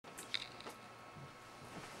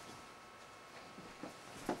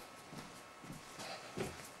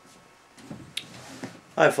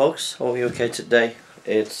Hi folks, hope you're okay today.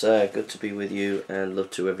 It's good to be with you and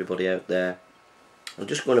love to everybody out there. I'm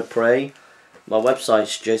just going to pray. My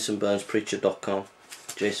website's jasonburnspreacher.com,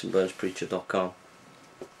 jasonburnspreacher.com,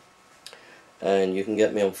 and you can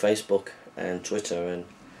get me on Facebook and Twitter. And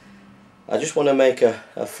I just want to make a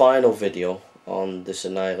final video on this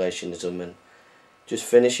annihilationism and just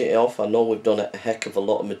finish it off. I know we've done a heck of a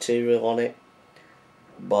lot of material on it,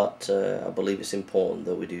 but I believe it's important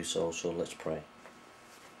that we do so let's pray.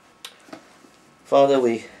 Father,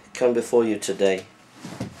 we come before you today.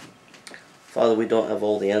 Father, we don't have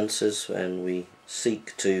all the answers, and we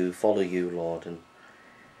seek to follow you, Lord, and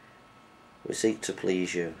we seek to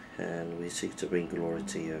please you, and we seek to bring glory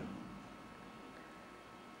to you.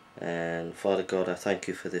 And Father God, I thank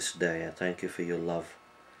you for this day. I thank you for your love,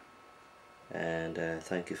 and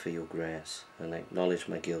thank you for your grace, and I acknowledge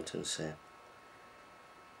my guilt and sin.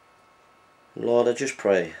 Lord, I just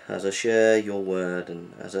pray as I share your word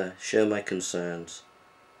and as I share my concerns,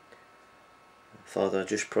 Father, I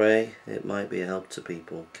just pray it might be a help to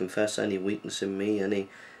people. Confess any weakness in me,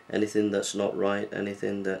 anything that's not right,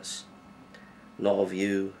 anything that's not of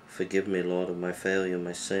you. Forgive me, Lord, of my failure,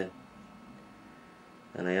 my sin.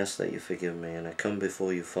 And I ask that you forgive me, and I come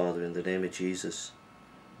before you, Father, in the name of Jesus.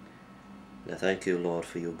 And I thank you, Lord,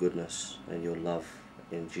 for your goodness and your love.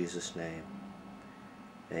 In Jesus' name,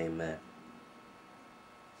 amen.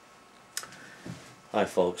 Hi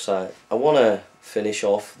folks, I want to finish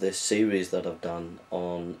off this series that I've done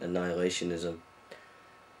on annihilationism.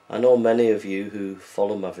 I know many of you who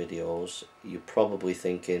follow my videos, you're probably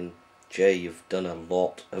thinking, Jay, you've done a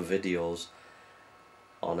lot of videos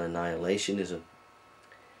on annihilationism.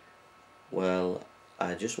 Well,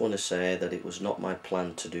 I just want to say that it was not my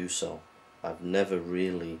plan to do so. I've never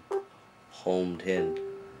really homed in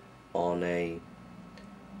on a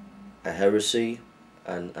heresy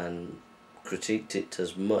and critiqued it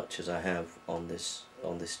as much as I have on this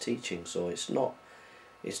teaching. So it's not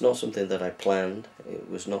something that I planned. It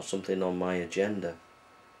was not something on my agenda.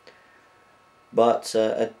 But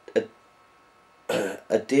a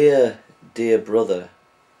dear brother,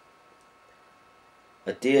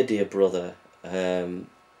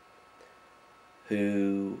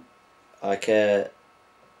 who I care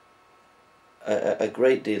a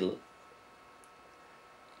great deal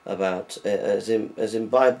about, has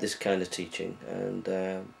imbibed this kind of teaching, and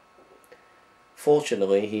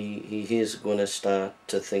fortunately he is going to start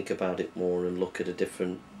to think about it more and look at a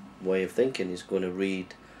different way of thinking. He's going to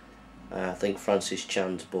read I think Francis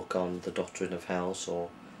Chan's book on the Doctrine of Hell, so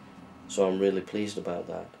I'm really pleased about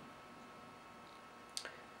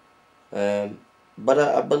that. But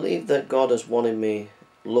I believe that God has wanted me,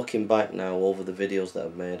 looking back now over the videos that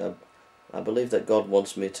I've made, I believe that God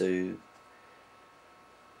wants me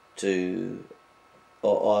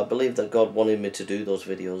or I believe that God wanted me to do those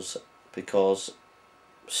videos because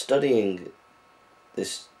studying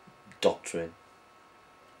this doctrine,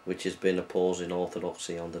 which has been opposing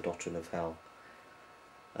orthodoxy on the Doctrine of Hell,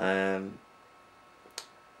 a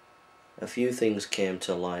few things came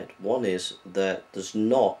to light. One is that there's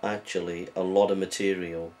not actually a lot of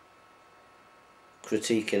material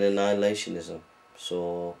critiquing annihilationism.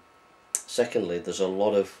 So secondly, there's a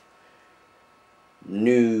lot of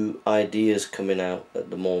new ideas coming out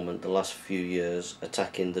at the moment, the last few years,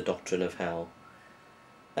 attacking the Doctrine of Hell,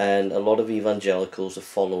 and a lot of evangelicals are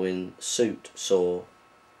following suit. So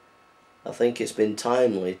I think it's been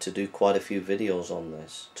timely to do quite a few videos on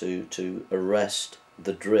this to arrest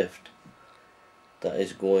the drift that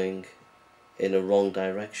is going in a wrong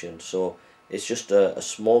direction. So it's just a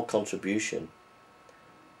small contribution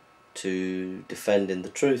to defending the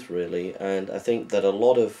truth, really. And I think that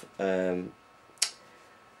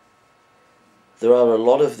there are a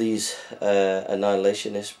lot of these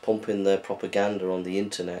annihilationists pumping their propaganda on the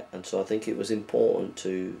internet, and so I think it was important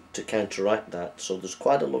to counteract that. So there's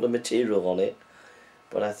quite a lot of material on it,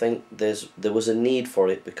 but I think there was a need for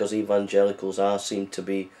it because evangelicals seem to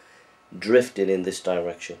be drifting in this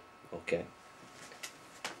direction. Okay.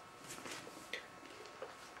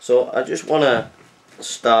 So I just want to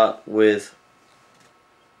start with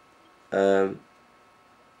the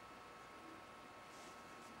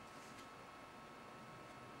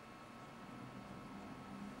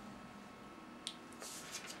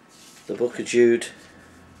book of Jude.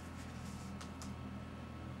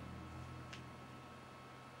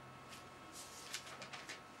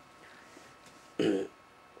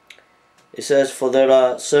 It says, "For there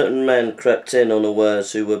are certain men crept in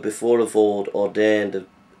unawares, who were before of old ordained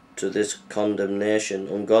to this condemnation,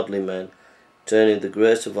 ungodly men, turning the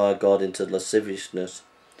grace of our God into lasciviousness,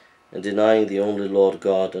 and denying the only Lord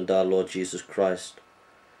God and our Lord Jesus Christ,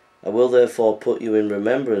 I will therefore put you in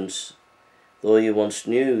remembrance, though you once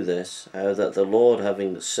knew this, how that the Lord,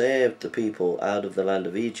 having saved the people out of the land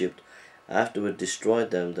of Egypt, afterward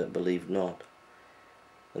destroyed them that believed not.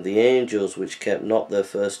 And the angels which kept not their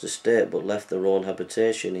first estate, but left their own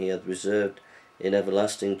habitation, he hath reserved in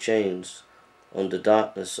everlasting chains, under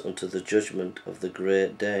darkness unto the judgment of the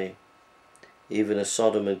great day. Even as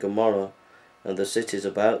Sodom and Gomorrah, and the cities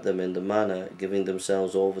about them in the manner, giving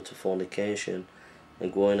themselves over to fornication,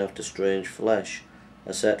 and going after strange flesh,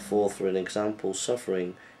 are set forth for an example,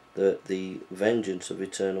 suffering the vengeance of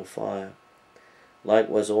eternal fire.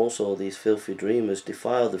 Likewise also these filthy dreamers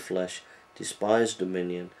defile the flesh, despise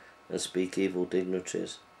dominion, and speak evil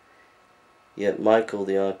dignities. Yet Michael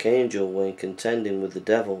the archangel, when contending with the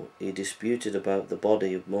devil, he disputed about the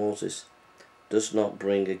body of Moses, does not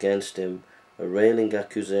bring against him a railing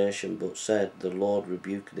accusation, but said, The Lord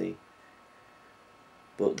rebuke thee.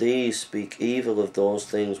 But these speak evil of those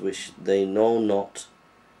things which they know not,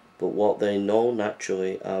 but what they know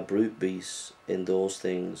naturally are brute beasts, in those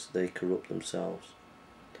things they corrupt themselves.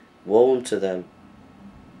 Woe unto them,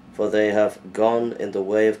 for they have gone in the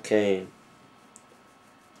way of Cain,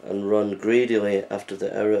 and run greedily after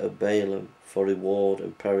the error of Balaam for reward,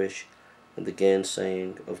 and perish in the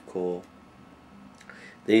gainsaying of Kor.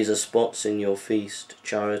 These are spots in your feast,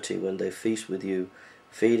 charity, when they feast with you,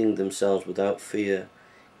 feeding themselves without fear.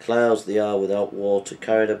 Clouds they are without water,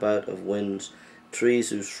 carried about of winds, trees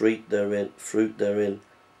whose fruit therein,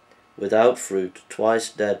 without fruit, twice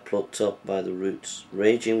dead, plucked up by the roots,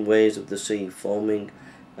 raging waves of the sea, foaming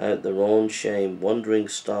out their own shame, wandering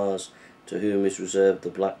stars, to whom is reserved the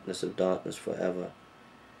blackness of darkness for ever.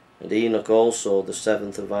 And Enoch also, the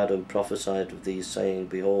seventh of Adam, prophesied of these, saying,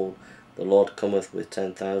 Behold, the Lord cometh with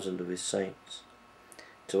 10,000 of his saints,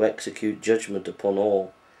 to execute judgment upon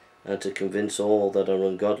all, and to convince all that are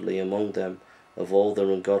ungodly among them of all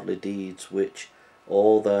their ungodly deeds, which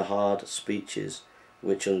all their hard speeches,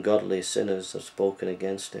 which ungodly sinners have spoken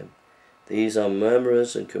against him. These are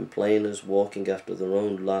murmurers and complainers, walking after their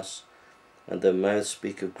own lusts, and their mouths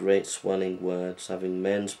speak of great swelling words, having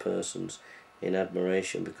men's persons in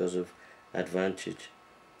admiration because of advantage.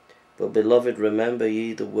 But, beloved, remember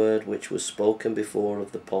ye the word which was spoken before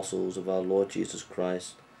of the apostles of our Lord Jesus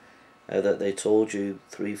Christ, how that they told you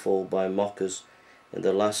threefold by mockers in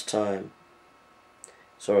the last time.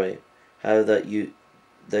 How that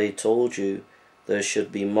they told you there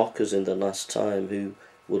should be mockers in the last time, who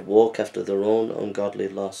would walk after their own ungodly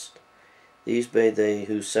lust. These be they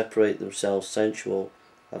who separate themselves sensual,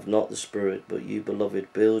 have not the Spirit. But you,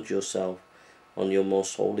 beloved, build yourself on your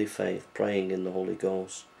most holy faith, praying in the Holy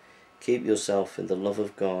Ghost. Keep yourself in the love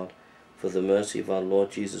of God, for the mercy of our Lord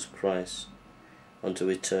Jesus Christ, unto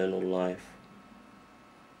eternal life.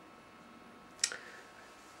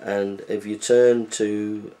 And if you turn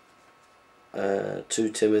to 2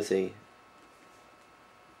 Timothy,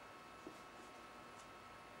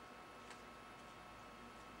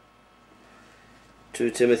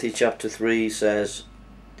 chapter 3 says,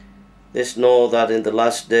 This know that in the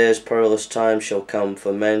last days perilous times shall come,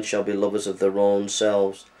 for men shall be lovers of their own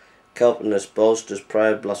selves, covetous, boasters,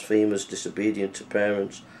 proud, blasphemers, disobedient to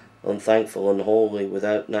parents, unthankful, unholy,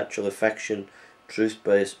 without natural affection, truth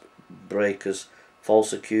breakers,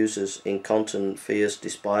 false accusers, incontinent, fierce,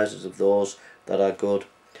 despisers of those that are good,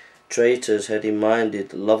 traitors,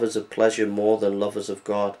 heady-minded, lovers of pleasure more than lovers of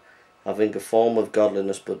God, having a form of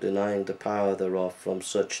godliness but denying the power thereof. From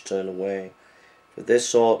such turn away. For this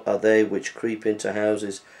sort are they which creep into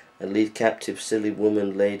houses, and lead captive silly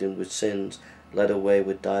women laden with sins, led away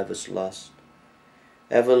with divers lusts,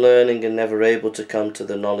 ever learning and never able to come to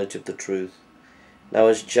the knowledge of the truth. Now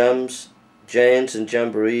as Janes and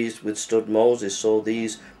Jambres withstood Moses, so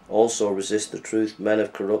these also resist the truth, men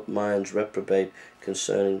of corrupt minds, reprobate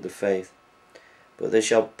concerning the faith. But they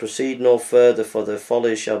shall proceed no further, for their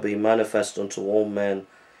folly shall be manifest unto all men,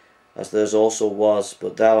 as theirs also was.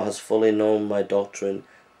 But thou hast fully known my doctrine,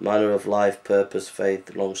 manner of life, purpose,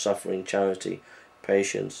 faith, long-suffering, charity,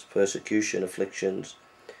 patience, persecution, afflictions,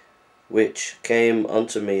 which came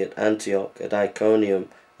unto me at Antioch, at Iconium,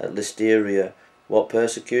 at Lysteria, what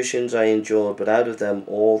persecutions I endured, but out of them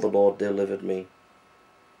all the Lord delivered me.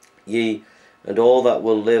 Ye, and all that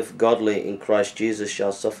will live godly in Christ Jesus,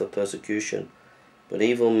 shall suffer persecution. But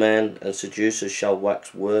evil men and seducers shall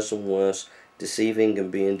wax worse and worse, deceiving and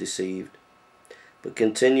being deceived. But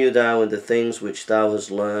continue thou in the things which thou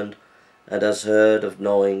hast learned, and hast heard of,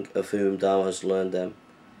 knowing of whom thou hast learned them,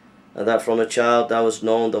 and that from a child thou hast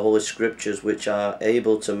known the Holy Scriptures, which are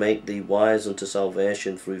able to make thee wise unto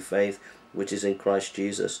salvation through faith which is in Christ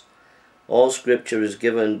Jesus. All Scripture is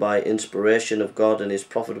given by inspiration of God, and is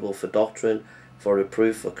profitable for doctrine, for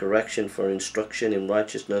reproof, for correction, for instruction in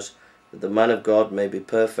righteousness, that the man of God may be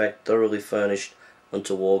perfect, thoroughly furnished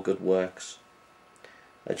unto all good works.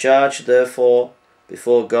 I charge therefore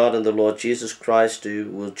before God and the Lord Jesus Christ, who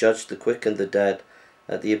will judge the quick and the dead,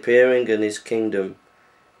 at the appearing in his kingdom,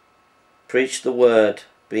 preach the word,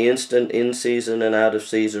 be instant in season and out of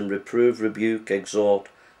season, reprove, rebuke, exhort,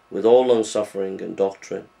 with all longsuffering and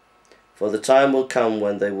doctrine. For the time will come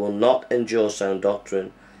when they will not endure sound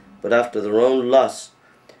doctrine, but after their own lusts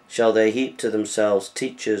shall they heap to themselves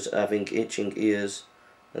teachers having itching ears,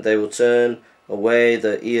 and they will turn away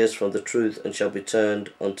their ears from the truth, and shall be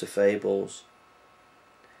turned unto fables.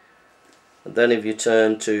 And then if you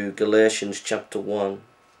turn to Galatians chapter 1,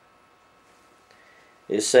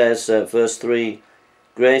 it says, verse 3,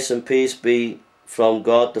 Grace and peace be from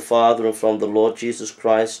God the Father and from the Lord Jesus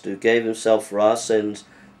Christ, who gave himself for our sins,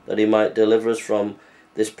 that he might deliver us from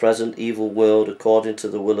this present evil world, according to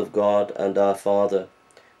the will of God and our Father,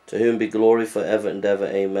 to whom be glory for ever and ever.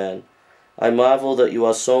 Amen. I marvel that you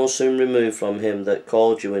are so soon removed from him that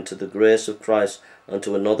called you into the grace of Christ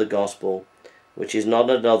unto another gospel, which is not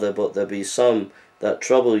another, but there be some that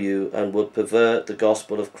trouble you, and would pervert the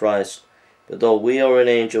gospel of Christ. But though we or an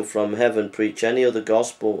angel from heaven preach any other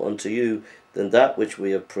gospel unto you than that which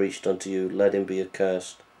we have preached unto you, let him be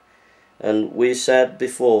accursed. And we said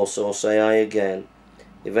before, so say I again,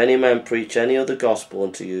 if any man preach any other gospel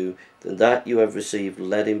unto you than that you have received,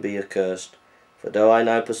 let him be accursed. For though I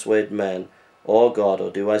now persuade men, or God,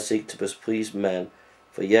 or do I seek to please men,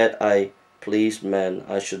 for yet I pleased men,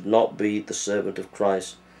 I should not be the servant of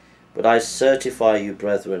Christ. But I certify you,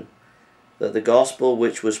 brethren, that the gospel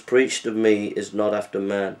which was preached of me is not after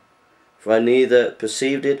man. For I neither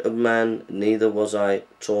perceived it of man, neither was I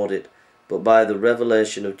taught it, but by the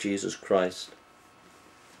revelation of Jesus Christ.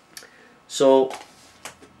 So,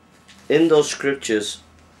 in those scriptures,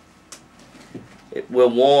 we're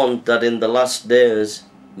warned that in the last days,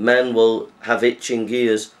 men will have itching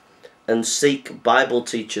ears and seek Bible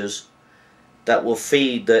teachers that will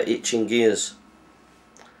feed their itching ears.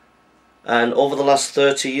 And over the last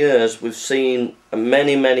 30 years, we've seen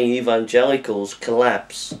many evangelicals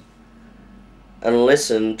collapse and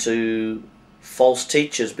listen to false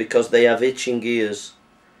teachers because they have itching ears.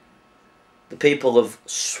 The people have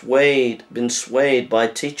been swayed by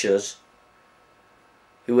teachers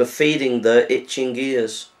who are feeding their itching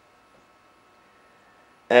ears.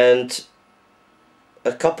 And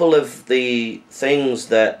a couple of the things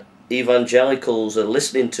that evangelicals are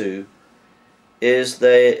listening to is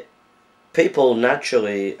people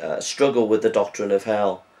naturally struggle with the doctrine of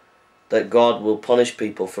hell, that God will punish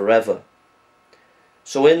people forever.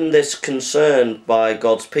 So in this concern by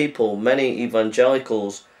God's people, many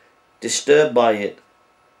evangelicals, disturbed by it,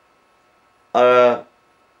 are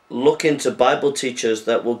looking to Bible teachers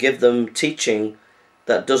that will give them teaching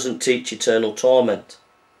that doesn't teach eternal torment.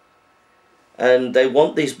 And they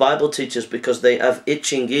want these Bible teachers because they have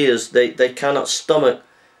itching ears. They cannot stomach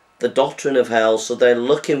the doctrine of hell, so they're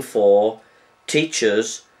looking for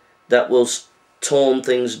teachers that will tone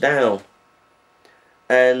things down.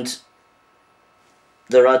 And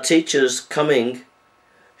there are teachers coming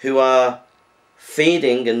who are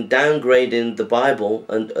feeding and downgrading the Bible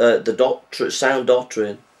and the sound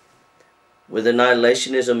doctrine with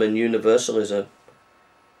annihilationism and universalism.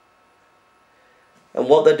 And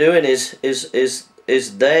what they're doing is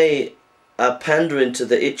they are pandering to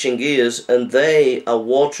the itching ears, and they are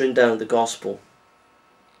watering down the gospel.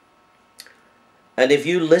 And if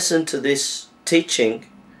you listen to this teaching,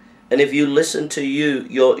 and if you listen to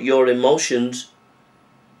your emotions,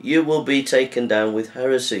 you will be taken down with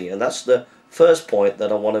heresy. And that's the first point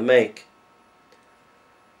that I want to make.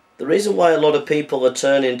 The reason why a lot of people are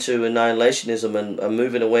turning to annihilationism and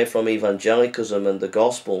moving away from evangelicalism and the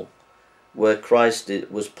gospel, where Christ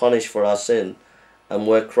was punished for our sin, and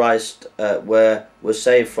where we're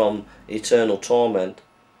saved from eternal torment.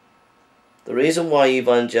 The reason why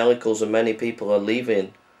evangelicals and many people are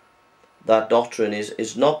leaving that doctrine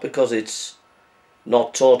is not because it's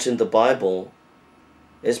not taught in the Bible.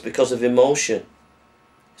 It's because of emotion.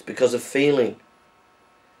 It's because of feeling.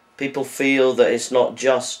 People feel that it's not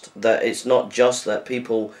just that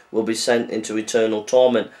people will be sent into eternal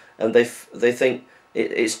torment, and they think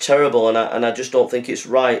it's terrible, and I just don't think it's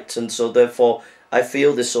right, and so therefore I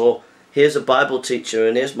feel this. Or here's a Bible teacher,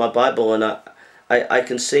 and here's my Bible, and I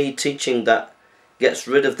can see teaching that gets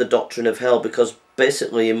rid of the doctrine of hell because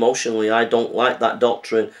basically emotionally I don't like that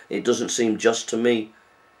doctrine. It doesn't seem just to me.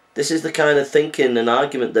 This is the kind of thinking and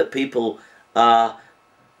argument that people are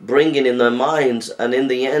bringing in their minds, and in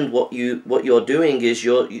the end what you're doing is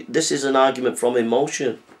this is an argument from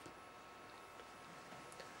emotion.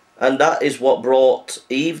 And that is what brought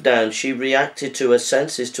Eve down. She reacted to her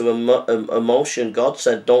senses, to emotion. God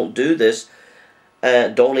said, don't do this,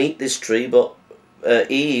 don't eat this tree, but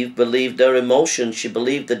Eve believed her emotions. She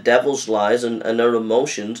believed the devil's lies and her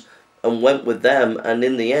emotions and went with them, and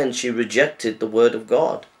in the end she rejected the word of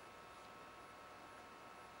God.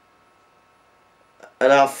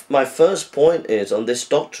 And my first point is, on this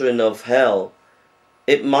doctrine of hell,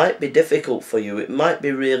 it might be difficult for you. It might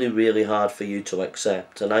be really, really hard for you to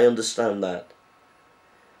accept, and I understand that.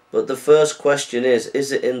 But the first question is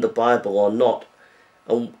it in the Bible or not?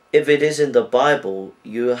 And if it is in the Bible,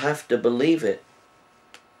 you have to believe it.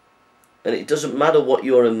 And it doesn't matter what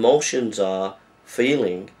your emotions are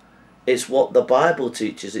feeling. It's what the Bible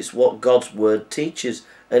teaches. It's what God's Word teaches.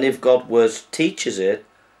 And if God's Word teaches it,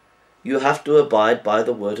 you have to abide by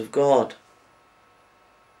the Word of God.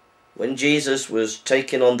 When Jesus was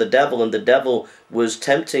taking on the devil and the devil was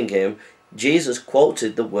tempting him, Jesus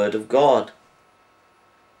quoted the Word of God.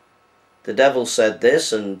 The devil said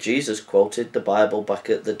this, and Jesus quoted the Bible back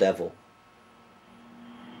at the devil.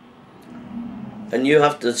 And you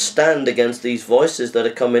have to stand against these voices that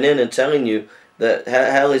are coming in and telling you that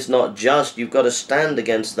hell is not just. You've got to stand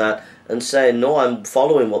against that and say, no, I'm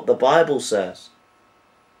following what the Bible says.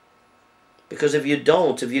 Because if you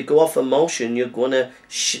don't, if you go off emotion, you're going to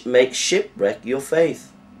make shipwreck your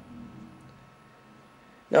faith.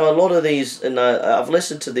 Now, a lot of these, and I've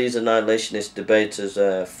listened to these annihilationist debaters,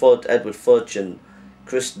 Edward Fudge and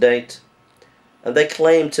Chris Date, and they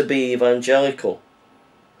claim to be evangelical.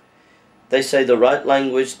 They say the right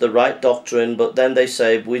language, the right doctrine, but then they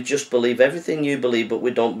say, we just believe everything you believe, but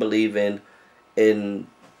we don't believe in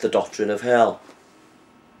the doctrine of hell.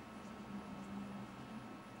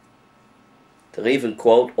 They'll even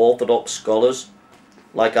quote Orthodox scholars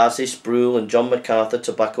like R.C. Sproul and John MacArthur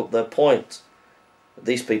to back up their point.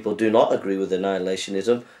 These people do not agree with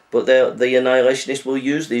annihilationism, but the annihilationists will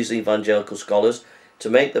use these evangelical scholars to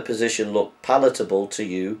make the position look palatable to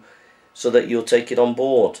you so that you'll take it on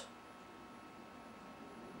board.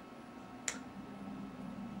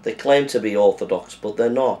 They claim to be Orthodox, but they're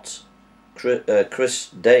not. Chris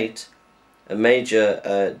Date, a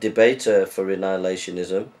major debater for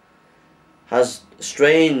annihilationism, has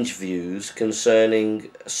strange views concerning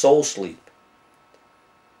soul sleep.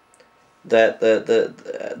 That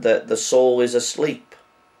the soul is asleep,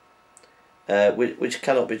 which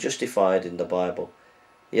cannot be justified in the Bible.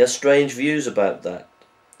 He has strange views about that.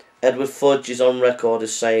 Edward Fudge is on record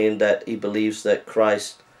as saying that he believes that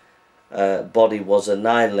Christ's body was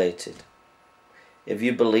annihilated. If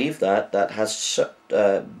you believe that, that has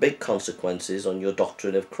big consequences on your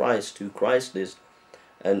doctrine of Christ, who Christ is.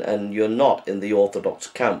 And you're not in the Orthodox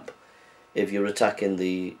camp if you're attacking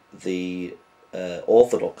the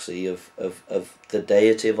orthodoxy of the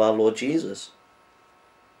deity of our Lord Jesus.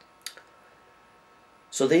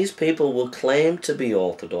 So these people will claim to be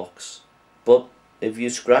Orthodox, but if you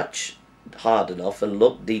scratch hard enough and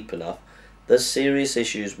look deep enough, there's serious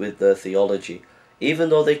issues with their theology. Even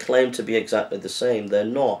though they claim to be exactly the same, they're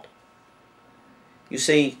not. You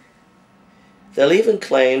see, they'll even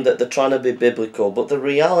claim that they're trying to be biblical, but the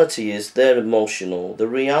reality is they're emotional. The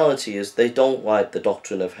reality is they don't like the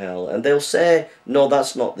doctrine of hell. And they'll say, no,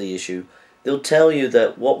 that's not the issue. They'll tell you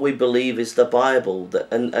that what we believe is the Bible,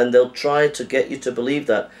 and they'll try to get you to believe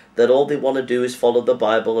that all they want to do is follow the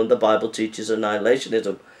Bible, and the Bible teaches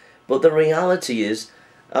annihilationism. But the reality is,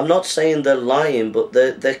 I'm not saying they're lying, but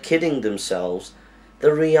they're kidding themselves.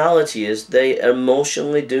 The reality is they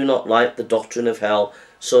emotionally do not like the doctrine of hell,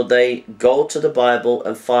 so they go to the Bible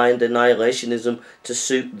and find annihilationism to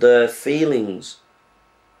suit their feelings.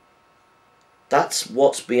 That's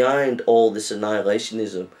what's behind all this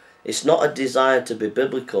annihilationism. It's not a desire to be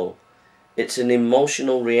biblical. It's an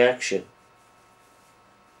emotional reaction.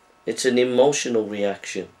 It's an emotional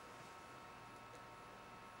reaction.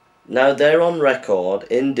 Now they're on record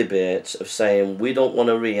in debates of saying we don't want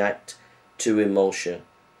to react to emotion.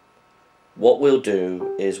 What we'll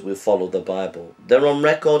do is we'll follow the Bible. They're on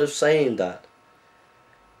record of saying that.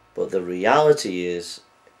 But the reality is,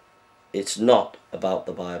 it's not about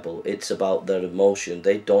the Bible. It's about their emotion.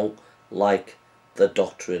 They don't like the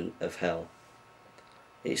doctrine of hell.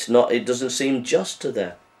 It's not. It doesn't seem just to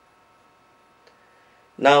them.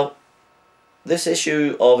 Now, this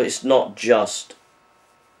issue of it's not just,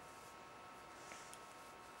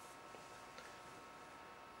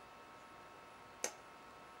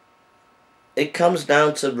 it comes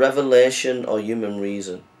down to revelation or human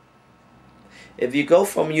reason. If you go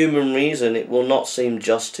from human reason, it will not seem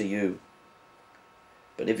just to you.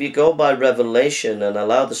 But if you go by revelation and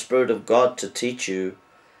allow the Spirit of God to teach you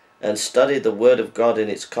and study the Word of God in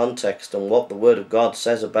its context and what the Word of God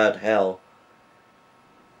says about hell,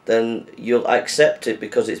 then you'll accept it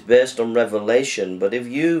because it's based on revelation. But if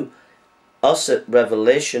you usset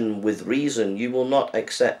revelation with reason, you will not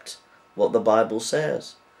accept what the Bible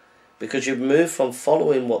says, because you've moved from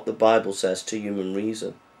following what the Bible says to human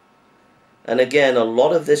reason. And again, a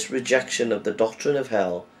lot of this rejection of the doctrine of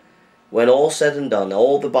hell, when all said and done,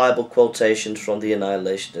 all the Bible quotations from the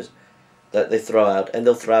annihilationists that they throw out, and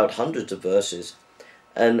they'll throw out hundreds of verses,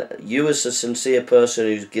 and you as a sincere person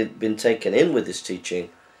who's been taken in with this teaching,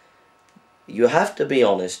 you have to be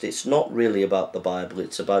honest. It's not really about the Bible,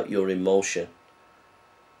 it's about your emotion.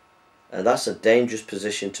 And that's a dangerous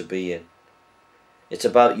position to be in. It's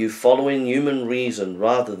about you following human reason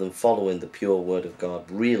rather than following the pure Word of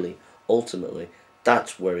God. Really, ultimately,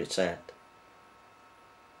 that's where it's at.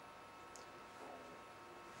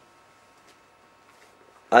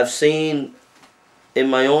 I've seen, in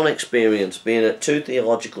my own experience, being at 2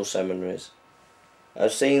 theological seminaries,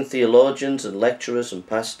 I've seen theologians and lecturers and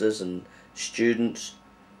pastors and students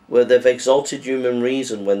where they've exalted human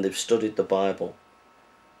reason when they've studied the Bible,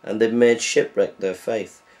 and they've made shipwreck their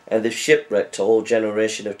faith, and they've shipwrecked a whole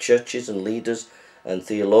generation of churches and leaders and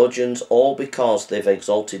theologians, all because they've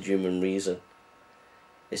exalted human reason.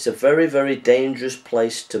 It's a very, very dangerous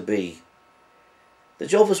place to be. The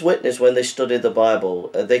Jehovah's Witness, when they study the Bible,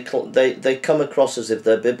 they come across as if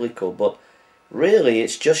they're biblical, but really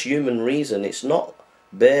it's just human reason. It's not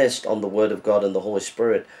based on the Word of God and the Holy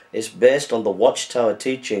Spirit. It's based on the Watchtower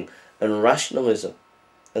teaching and rationalism.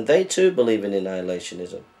 And they too believe in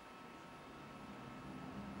annihilationism.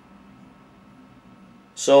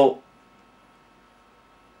 So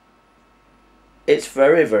it's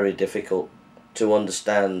very, very difficult to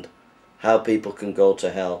understand how people can go to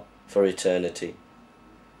hell for eternity.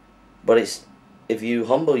 But if you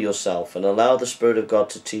humble yourself and allow the Spirit of God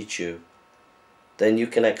to teach you, then you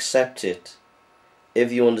can accept it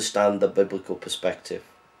if you understand the biblical perspective.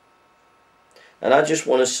 And I just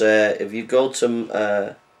want to say, if you go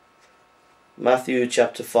to Matthew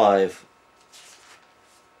chapter 5,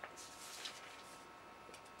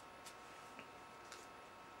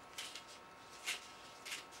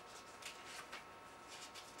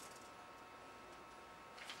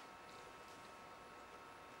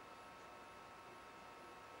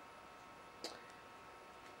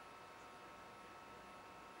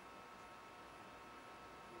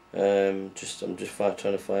 I'm just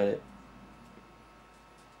trying to find it.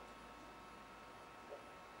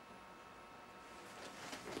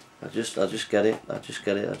 I just get it. I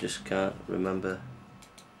just can't remember.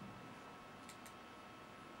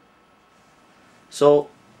 So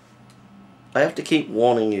I have to keep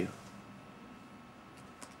warning you.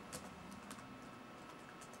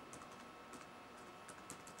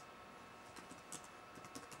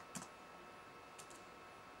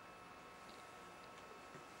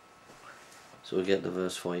 So we'll get the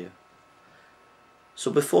verse for you. So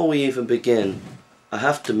before we even begin, I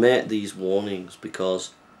have to make these warnings,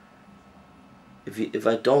 because if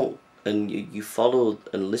I don't, and you follow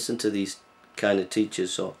and listen to these kind of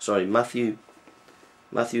teachers, so sorry, Matthew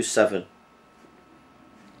 7.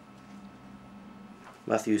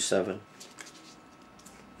 Matthew 7.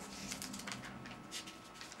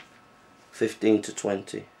 15 to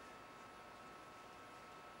 20.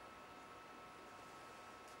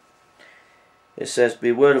 It says,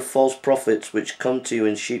 "Beware of false prophets which come to you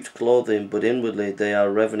in sheep's clothing, but inwardly they are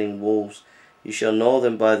ravening wolves. You shall know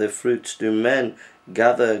them by their fruits. Do men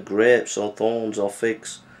gather grapes or thorns or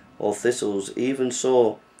figs or thistles? Even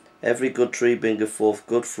so, every good tree bringeth forth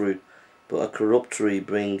good fruit, but a corrupt tree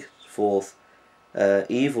bringeth forth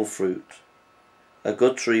evil fruit. A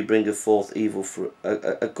good tree bringeth forth evil fruit.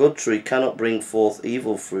 A good tree cannot bring forth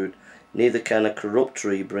evil fruit, neither can a corrupt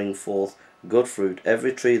tree bring forth good fruit.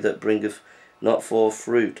 Every tree that bringeth not forth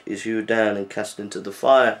fruit is hewed down and cast into the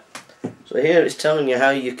fire." So here it's telling you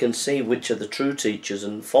how you can see which are the true teachers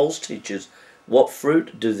and false teachers. What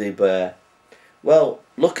fruit do they bear? Well,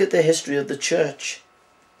 look at the history of the church.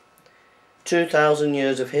 2,000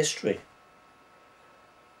 years of history.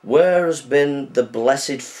 Where has been the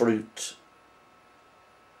blessed fruit?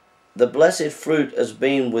 The blessed fruit has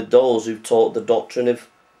been with those who've taught the doctrine of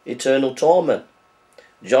eternal torment.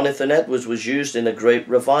 Jonathan Edwards was used in a great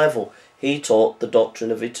revival. He taught the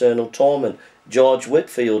doctrine of eternal torment. George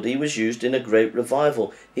Whitefield, he was used in a great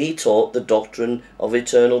revival. He taught the doctrine of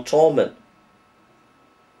eternal torment.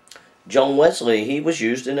 John Wesley, he was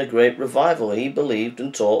used in a great revival. He believed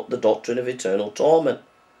and taught the doctrine of eternal torment.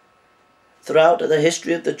 Throughout the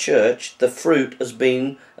history of the church, the fruit has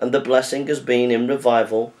been, and the blessing has been in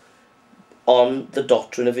revival, on the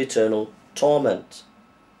doctrine of eternal torment.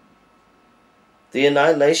 The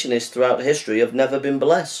annihilationists throughout history have never been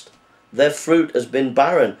blessed. Their fruit has been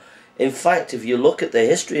barren. In fact, if you look at the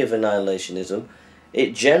history of annihilationism,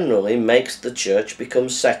 it generally makes the church become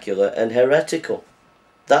secular and heretical.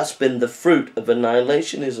 That's been the fruit of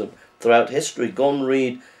annihilationism throughout history. Go and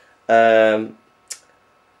read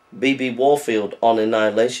B.B. Warfield on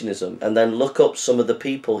annihilationism, and then look up some of the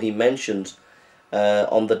people he mentions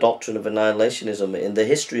on the doctrine of annihilationism in the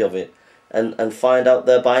history of it, and find out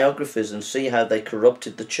their biographies and see how they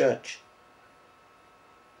corrupted the church.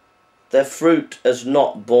 Their fruit has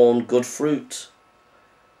not borne good fruit,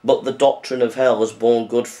 but the doctrine of hell has borne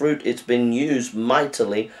good fruit. It's been used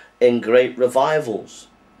mightily in great revivals.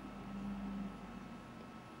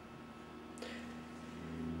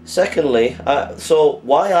 Secondly, so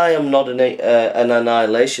why I am not an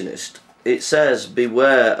annihilationist, it says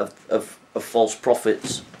beware of false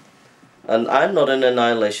prophets. And I'm not an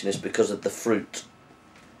annihilationist because of the fruit.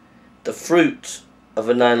 The fruit of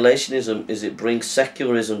annihilationism is it brings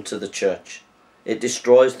secularism to the church. It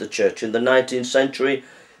destroys the church. In the 19th century,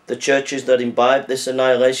 the churches that imbibed this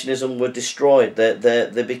annihilationism were destroyed.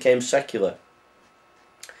 They became secular.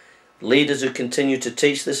 Leaders who continue to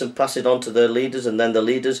teach this and pass it on to their leaders, and then the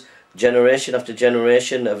leaders, generation after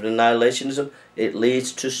generation of annihilationism, it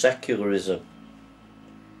leads to secularism.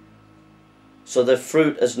 So the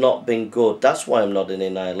fruit has not been good. That's why I'm not an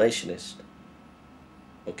annihilationist.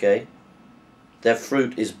 Okay? Their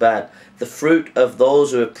fruit is bad. The fruit of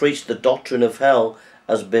those who have preached the doctrine of hell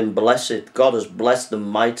has been blessed. God has blessed them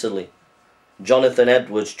mightily. Jonathan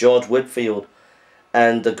Edwards, George Whitefield,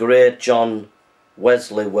 and the great John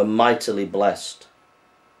Wesley were mightily blessed.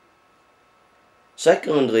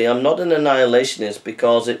 Secondly, I'm not an annihilationist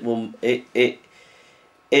because it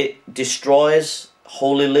destroys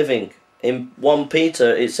holy living. In 1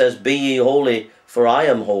 Peter it says, "Be ye holy, for I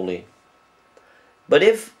am holy." But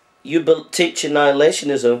if you teach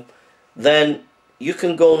annihilationism, then you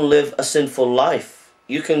can go and live a sinful life.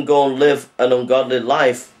 You can go and live an ungodly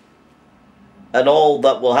life, and all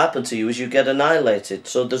that will happen to you is you get annihilated.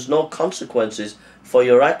 So there's no consequences for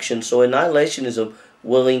your actions. So annihilationism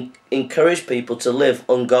will encourage people to live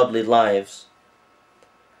ungodly lives.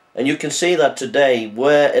 And you can see that today,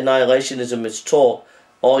 where annihilationism is taught,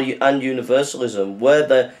 and universalism, where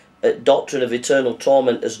the doctrine of eternal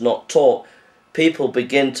torment is not taught, people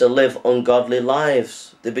begin to live ungodly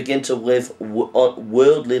lives. They begin to live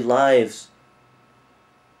worldly lives.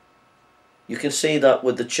 You can see that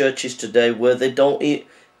with the churches today, where they don't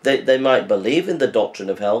they might believe in the doctrine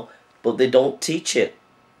of hell, but they don't teach it.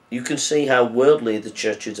 You can see how worldly the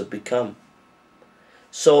churches have become.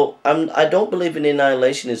 So I don't believe in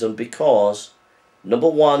annihilationism because, number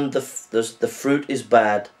one, the fruit is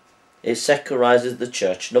bad. It secularizes the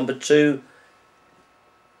church. Number two,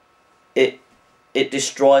 it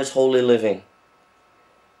destroys holy living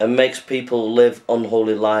and makes people live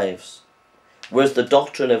unholy lives. Whereas the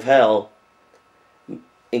doctrine of hell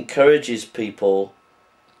encourages people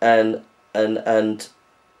and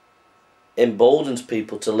emboldens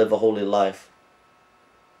people to live a holy life.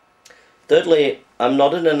 Thirdly, I'm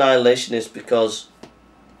not an annihilationist because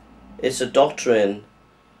it's a doctrine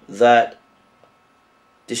that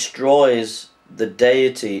destroys the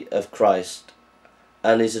deity of Christ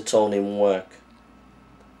and his atoning work.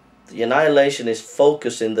 The annihilationists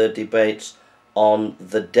focus in their debates on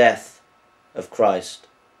the death of Christ,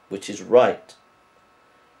 which is right.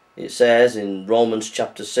 It says in Romans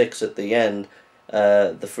chapter 6 at the end,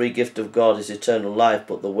 the free gift of God is eternal life,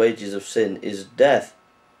 but the wages of sin is death.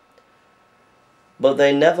 But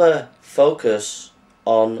they never focus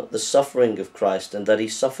on the suffering of Christ and that he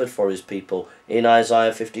suffered for his people. In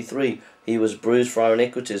Isaiah 53, he was bruised for our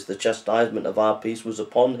iniquities, the chastisement of our peace was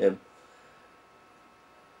upon him.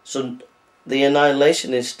 So the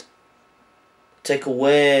annihilationists take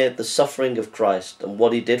away the suffering of Christ and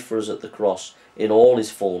what he did for us at the cross in all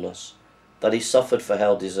his fullness, that he suffered for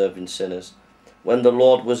hell-deserving sinners. When the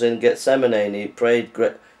Lord was in Gethsemane, he prayed,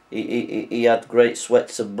 he had great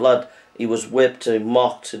sweats of blood, he was whipped and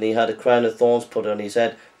mocked, and he had a crown of thorns put on his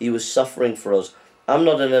head. He was suffering for us. I'm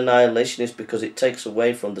not an annihilationist because it takes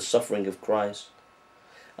away from the suffering of Christ.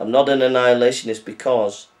 I'm not an annihilationist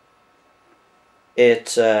because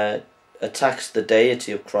it attacks the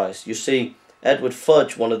deity of Christ. You see, Edward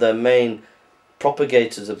Fudge, one of their main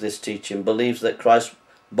propagators of this teaching, believes that Christ's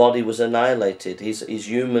body was annihilated. His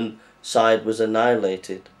human side was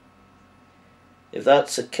annihilated. If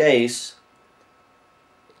that's the case,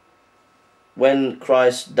 when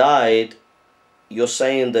Christ died, you're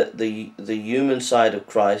saying that the human side of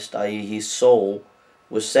Christ, i.e. his soul,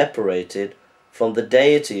 was separated from the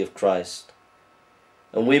deity of Christ.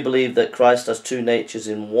 And we believe that Christ has two natures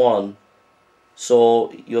in one.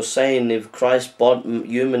 So you're saying if Christ's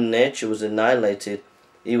human nature was annihilated,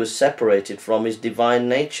 he was separated from his divine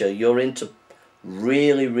nature. You're into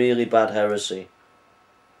really, really bad heresy.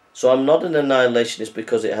 So I'm not an annihilationist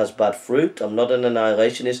because it has bad fruit. I'm not an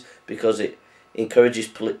annihilationist because it encourages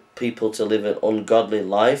people to live an ungodly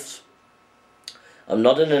life. I'm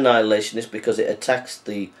not an annihilationist because it attacks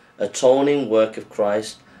the atoning work of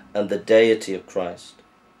Christ and the deity of Christ.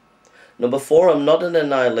 Number 4, I'm not an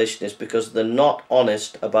annihilationist because they're not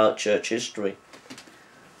honest about church history.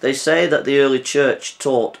 They say that the early church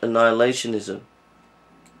taught annihilationism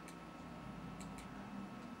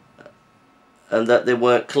and that they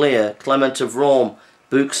weren't clear. Clement of Rome,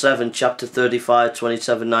 Book 7, chapter 35,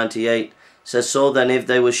 2798 says, "So then, if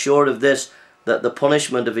they were sure of this, that the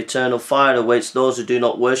punishment of eternal fire awaits those who do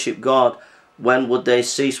not worship God, when would they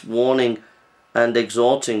cease warning and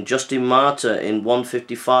exhorting?" Justin Martyr in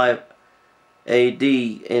 155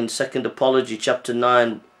 AD, in Second Apology, chapter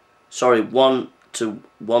 9, 1 to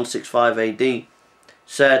 165 AD,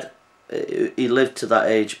 said, he lived to that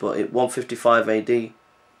age, but at 155 AD,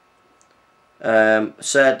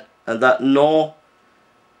 said, and that no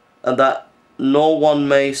one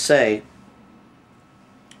may say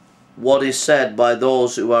what is said by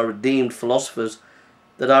those who are redeemed philosophers,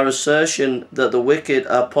 that our assertion that the wicked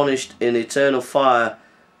are punished in eternal fire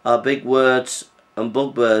are big words and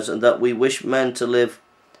bugbears, and that we wish men to live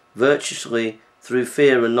virtuously through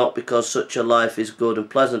fear and not because such a life is good and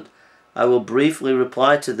pleasant. I will briefly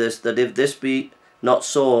reply to this, that if this be not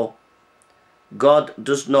so, God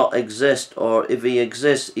does not exist, or if he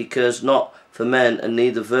exists, he cares not for men, and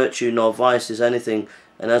neither virtue nor vice is anything.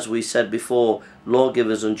 And as we said before,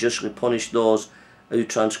 lawgivers unjustly punish those who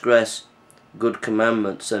transgress good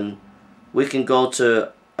commandments. And we can go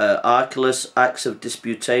to Archelaus' Acts of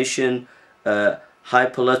Disputation,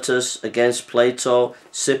 Hippolytus against Plato,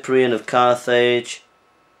 Cyprian of Carthage,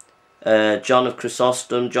 John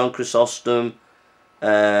Chrysostom,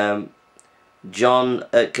 John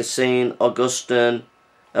Cassine, Augustine,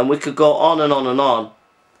 and we could go on and on and on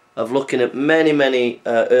of looking at many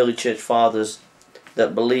early church fathers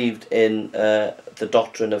that believed in the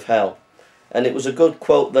doctrine of hell. And it was a good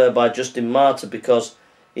quote there by Justin Martyr, because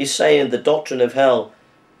he's saying the doctrine of hell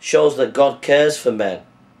shows that God cares for men.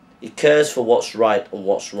 He cares for what's right and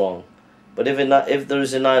what's wrong. But if there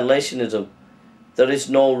is annihilationism, there is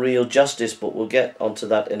no real justice, but we'll get onto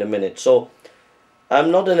that in a minute. So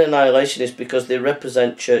I'm not an annihilationist because they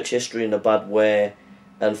represent church history in a bad way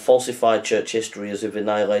and falsify church history as if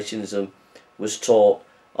annihilationism was taught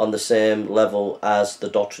on the same level as the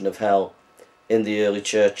doctrine of hell in the early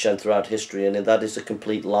church and throughout history, and that is a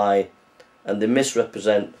complete lie, and they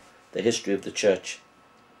misrepresent the history of the church.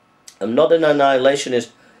 I'm not an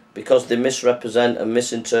annihilationist because they misrepresent and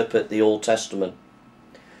misinterpret the Old Testament.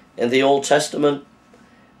 In the Old Testament,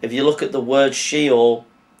 if you look at the word Sheol,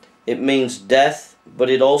 it means death, but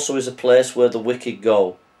it also is a place where the wicked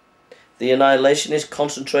go. The annihilationists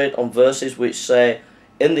concentrate on verses which say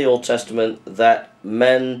in the Old Testament that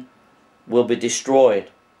men will be destroyed,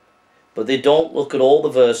 but they don't look at all the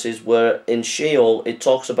verses where in Sheol it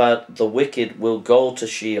talks about the wicked will go to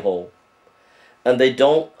Sheol, and they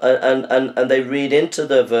don't and they read into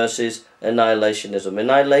the verses annihilationism.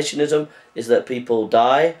 Annihilationism is that people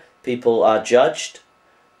die, people are judged,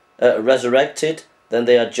 resurrected, then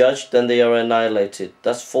they are judged, then they are annihilated.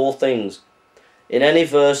 That's 4 things. In any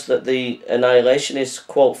verse that the annihilationists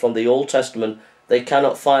quote from the Old Testament, they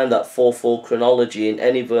cannot find that 4-fold chronology in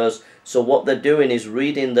any verse. So what they're doing is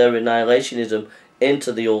reading their annihilationism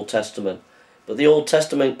into the Old Testament. But the Old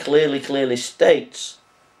Testament clearly states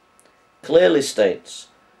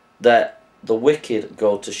that the wicked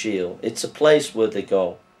go to Sheol. It's a place where they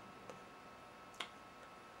go.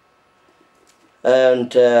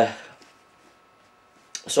 And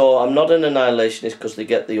so I'm not an annihilationist because they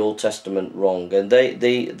get the Old Testament wrong, and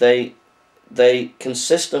they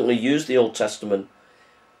consistently use the Old Testament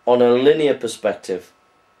on a linear perspective.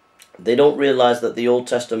 They don't realize that the Old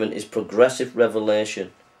Testament is progressive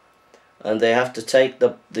revelation, and they have to take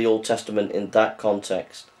the Old Testament in that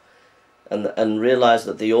context, and realize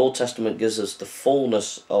that the Old Testament gives us the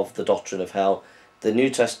fullness of the doctrine of hell. The New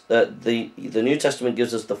Testament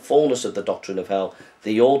gives us the fullness of the doctrine of hell.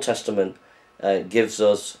 The Old Testament gives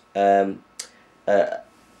us a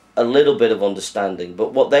little bit of understanding.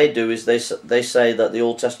 But what they do is they say that the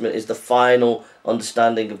Old Testament is the final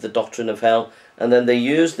understanding of the doctrine of hell, and then they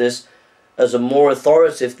use this as a more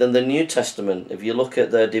authoritative than the New Testament. If you look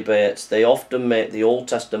at their debates, they often make the Old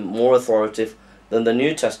Testament more authoritative than the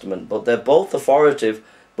New Testament, but they're both authoritative,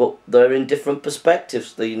 but they're in different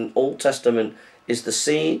perspectives. The Old Testament is the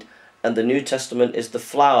seed and the New Testament is the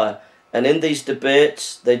flower, And in these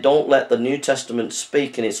debates, they don't let the New Testament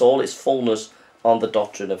speak in all its fullness on the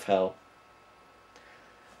doctrine of hell.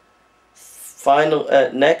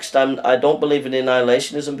 Next, I don't believe in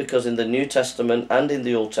annihilationism, because in the New Testament and in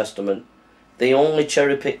the Old Testament, they only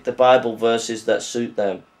cherry pick the Bible verses that suit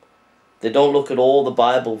them. They don't look at all the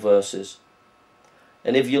Bible verses.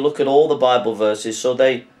 And if you look at all the Bible verses, so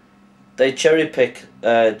they cherry pick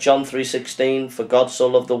John 3:16, for God so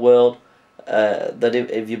loved the world, that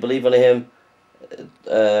if you believe on him,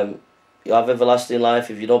 you have everlasting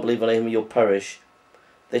life. If you don't believe on him, you'll perish.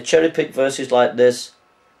 They cherry pick verses like this,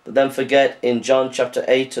 but then forget in John chapter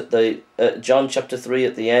 8 John chapter 3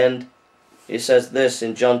 at the end. It says this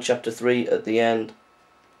in John chapter 3 at the end.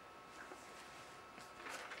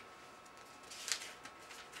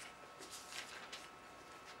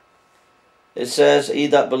 It says, he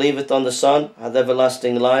that believeth on the Son hath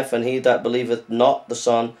everlasting life, and he that believeth not the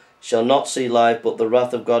Son shall not see life, but the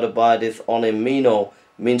wrath of God abideth on him. Meno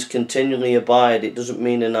means continually abide. It doesn't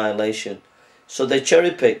mean annihilation. So they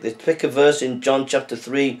cherry pick. They pick a verse in John chapter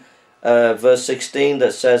 3, verse 16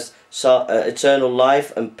 that says eternal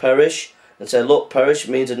life and perish, and say, look, perish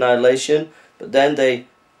means annihilation. But then they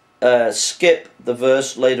skip the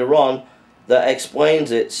verse later on that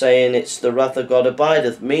explains it, saying it's the wrath of God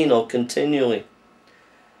abideth, Meno, continually.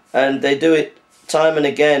 And they do it time and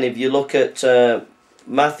again. If you look at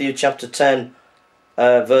Matthew chapter 10,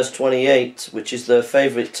 verse 28, which is their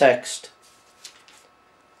favourite text.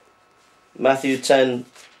 Matthew 10,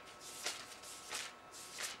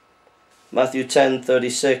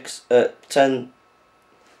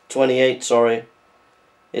 28, sorry.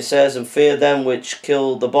 It says, and fear them which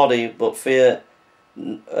kill the body, but fear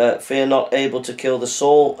not able to kill the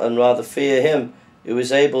soul, and rather fear him who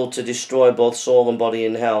is able to destroy both soul and body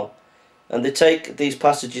in hell. And they take these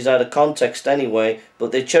passages out of context anyway,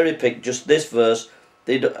 but they cherry pick just this verse.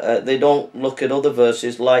 They don't look at other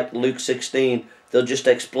verses like Luke 16. They'll just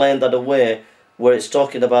explain that away, where it's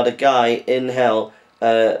talking about a guy in hell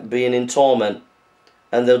being in torment,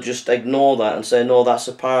 and they'll just ignore that and say, no, that's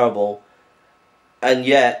a parable. And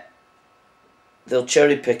yet they'll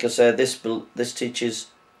cherry pick and say this teaches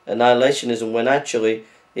annihilationism, when actually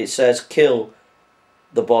it says kill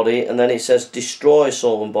the body, and then it says destroy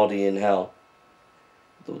soul and body in hell.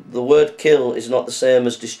 The word kill is not the same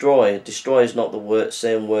as destroy. Destroy is not the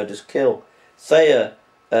same word as kill. Thayer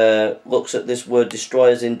looks at this word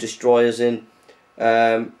destroy as in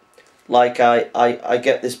like I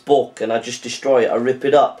get this book and I just destroy it, I rip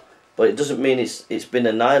it up, but it doesn't mean it's been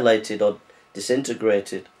annihilated or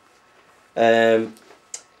disintegrated. J.P.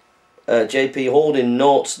 Holding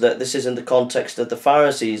notes that this is in the context of the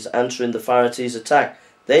Pharisees, answering the Pharisees' attack.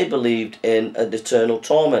 They believed in an eternal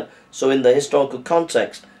torment. So in the historical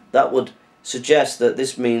context, that would suggest that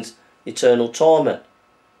this means eternal torment.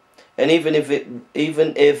 And even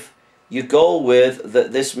if you go with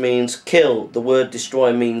that this means kill, the word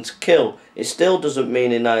destroy means kill, it still doesn't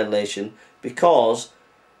mean annihilation, because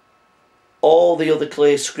all the other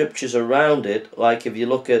clear scriptures around it, like if you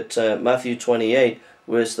look at Matthew 28,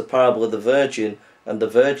 where it's the parable of the virgin, and the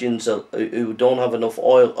virgins who don't have enough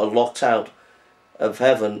oil are locked out of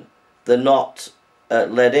heaven. They're not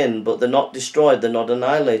let in, but they're not destroyed, they're not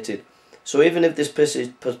annihilated. So even if this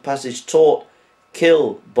passage taught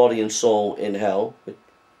kill body and soul in hell,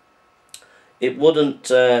 it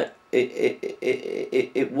wouldn't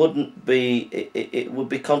it would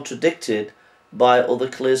be contradicted by other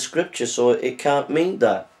clear scripture, so it can't mean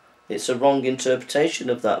that. It's a wrong interpretation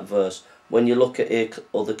of that verse when you look at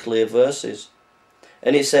other clear verses.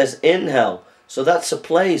 And it says in hell, so that's a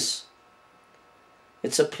place.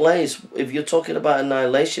 It's a place. If you're talking about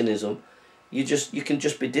annihilationism, you can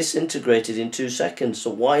just be disintegrated in 2 seconds. So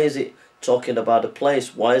why is it talking about a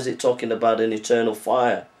place? Why is it talking about an eternal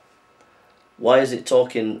fire? Why is it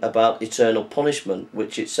talking about eternal punishment,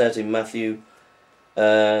 which it says in Matthew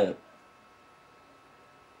 25?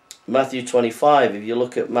 If you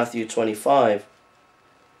look at Matthew 25,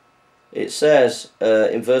 it says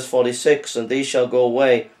in verse 46, and these shall go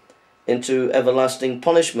away into everlasting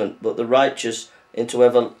punishment, but the righteous into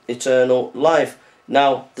eternal life.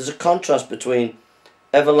 Now, there's a contrast between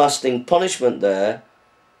everlasting punishment there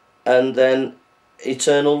and then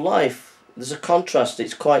eternal life. There's a contrast.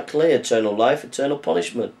 It's quite clear. Eternal life, eternal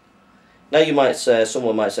punishment. Now you might say,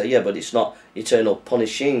 someone might say, yeah, but it's not eternal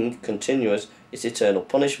punishing, continuous, it's eternal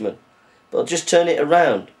punishment. But just turn it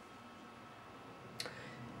around.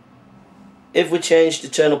 If we changed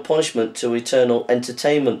eternal punishment to eternal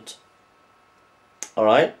entertainment,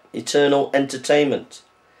 alright, eternal entertainment.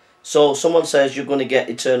 So someone says you're going to get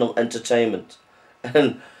eternal entertainment.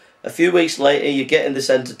 And A few weeks later, you're getting this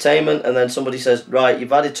entertainment, and then somebody says, right,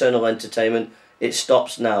 you've had eternal entertainment, it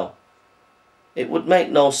stops now. It would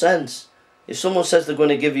make no sense. If someone says they're going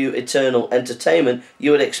to give you eternal entertainment,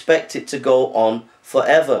 you would expect it to go on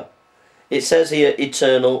forever. It says here,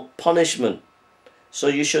 eternal punishment. So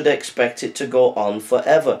you should expect it to go on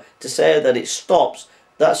forever. To say that it stops,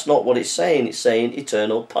 that's not what it's saying. It's saying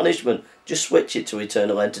eternal punishment. Just switch it to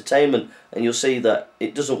eternal entertainment, and you'll see that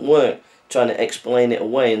it doesn't work. Trying to explain it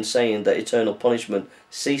away and saying that eternal punishment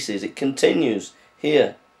ceases. It continues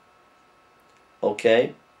here.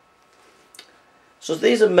 Okay? So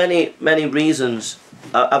these are many reasons.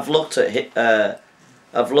 I've looked at the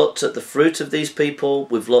fruit of these people.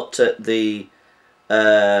 We've looked at the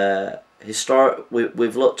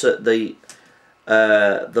We've looked at the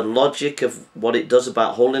logic of what it does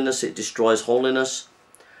about holiness. It destroys holiness.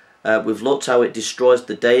 We've looked how it destroys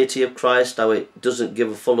the deity of Christ, how it doesn't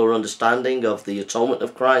give a fuller understanding of the atonement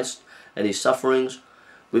of Christ and his sufferings.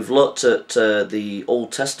 We've looked at the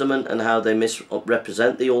Old Testament and how they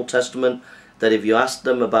misrepresent the Old Testament, that if you ask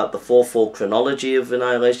them about the fourfold chronology of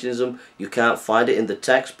annihilationism, you can't find it in the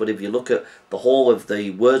text, but if you look at the whole of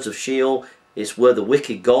the words of Sheol, it's where the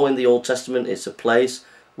wicked go in the Old Testament. It's a place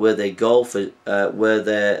where they go for where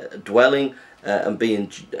they're dwelling and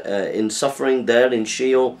being in suffering there in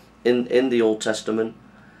Sheol in the Old Testament.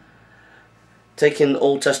 Taking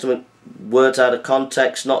Old Testament words out of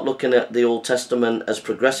context, not looking at the Old Testament as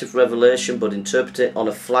progressive revelation, but interpret it on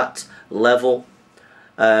a flat level.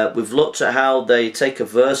 We've looked at how they take a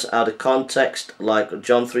verse out of context, like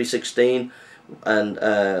John 3:16 and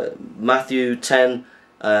Matthew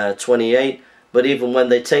 10:28. But even when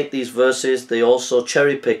they take these verses, they also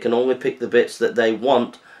cherry pick and only pick the bits that they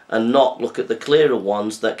want, and not look at the clearer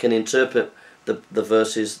ones that can interpret the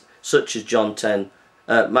verses, such as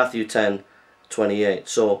Matthew 10:28.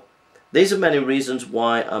 So these are many reasons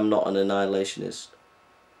why I'm not an annihilationist.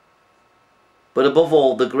 But above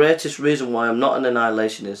all, the greatest reason why I'm not an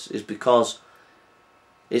annihilationist is because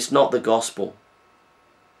it's not the gospel.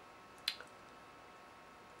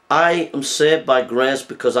 I am saved by grace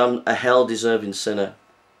because I'm a hell-deserving sinner.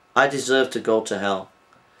 I deserve to go to hell.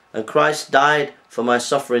 And Christ died for my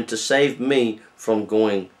suffering to save me from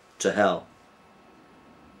going to hell.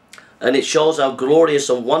 And it shows how glorious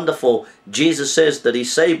and wonderful Jesus is that he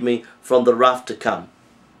saved me from the wrath to come.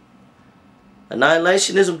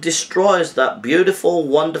 Annihilationism destroys that beautiful,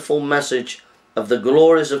 wonderful message of the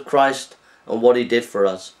glories of Christ and what he did for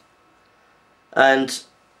us. And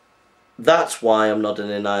that's why I'm not an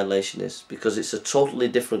annihilationist, because it's a totally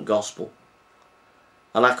different gospel.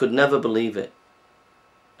 And I could never believe it.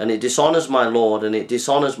 And it dishonours my Lord, and it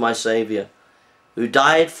dishonours my Saviour, who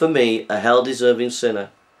died for me, a hell-deserving sinner,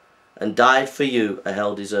 and died for you, a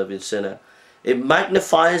hell-deserving sinner. It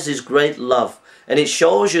magnifies his great love, and it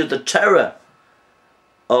shows you the terror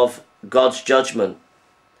of God's judgment,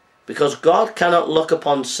 because God cannot look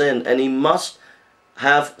upon sin, and he must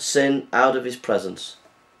have sin out of his presence,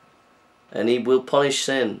 and he will punish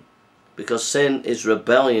sin, because sin is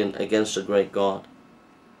rebellion against a great God.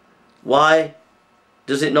 Why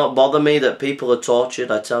does it not bother me that people are tortured?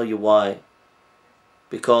 I tell you why.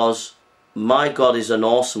 Because my God is an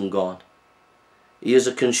awesome God. He is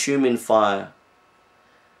a consuming fire,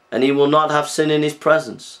 and he will not have sin in his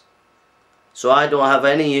presence. So I don't have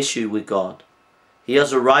any issue with God. He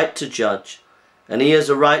has a right to judge, and he has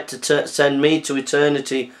a right to send me to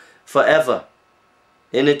eternity forever,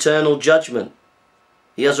 in eternal judgment.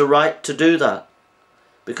 He has a right to do that,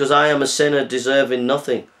 because I am a sinner deserving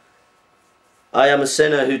nothing. I am a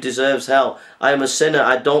sinner who deserves hell. I am a sinner,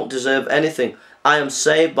 I don't deserve anything. I am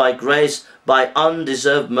saved by grace, by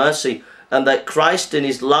undeserved mercy, and that Christ in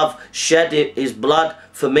his love shed his blood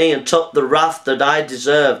for me and took the wrath that I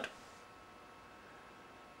deserved.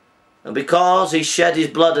 And because he shed his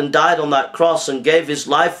blood and died on that cross and gave his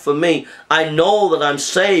life for me, I know that I'm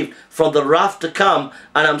saved from the wrath to come,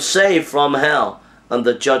 and I'm saved from hell and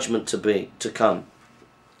the judgment to come.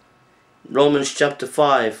 Romans chapter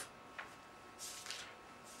 5.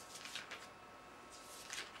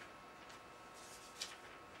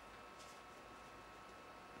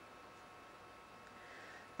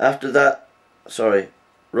 After that,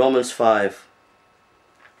 Romans 5.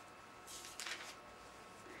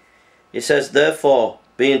 It says, therefore,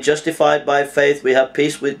 being justified by faith, we have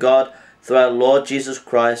peace with God through our Lord Jesus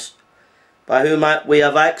Christ, by whom we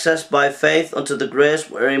have access by faith unto the grace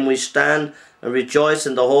wherein we stand and rejoice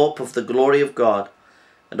in the hope of the glory of God.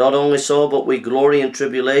 And not only so, but we glory in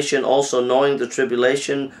tribulation, also knowing the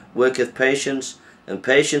tribulation worketh patience, and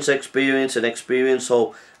patience experience, and experience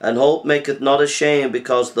hope. And hope maketh not ashamed,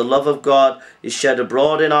 because the love of God is shed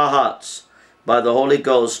abroad in our hearts by the Holy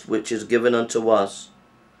Ghost which is given unto us.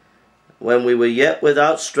 When we were yet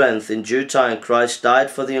without strength, in due time Christ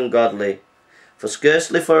died for the ungodly. For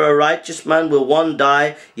scarcely for a righteous man will one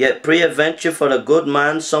die, yet peradventure for a good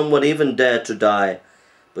man some would even dare to die.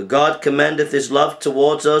 But God commendeth his love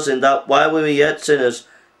towards us, in that while we were yet sinners,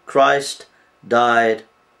 Christ died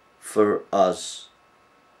for us.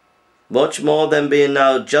 Much more than being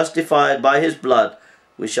now justified by his blood,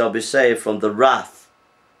 we shall be saved from the wrath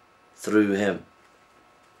through him.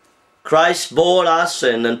 Christ bore our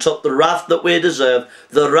sin and took the wrath that we deserve.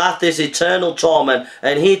 The wrath is eternal torment,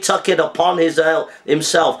 and he took it upon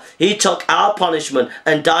himself. He took our punishment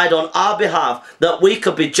and died on our behalf, that we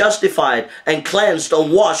could be justified and cleansed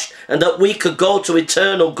and washed, and that we could go to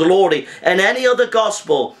eternal glory. And any other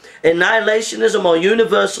gospel, annihilationism or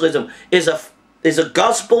universalism, is a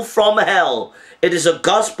gospel from hell. It is a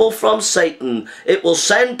gospel from Satan. It will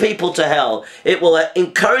send people to hell. It will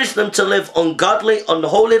encourage them to live ungodly,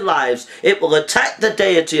 unholy lives. It will attack the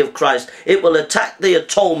deity of Christ. It will attack the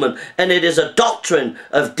atonement. And it is a doctrine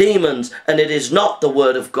of demons, and it is not the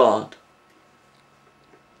word of God.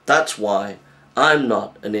 That's why I'm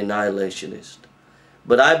not an annihilationist.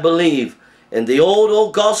 But I believe in the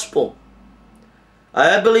old gospel.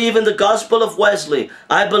 I believe in the gospel of Wesley.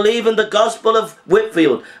 I believe in the gospel of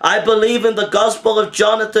Whitfield. I believe in the gospel of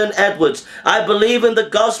Jonathan Edwards. I believe in the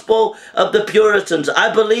gospel of the Puritans.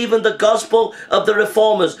 I believe in the gospel of the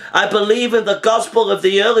Reformers. I believe in the gospel of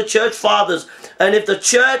the early church fathers. And if the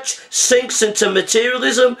church sinks into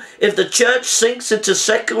materialism, if the church sinks into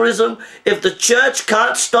secularism, if the church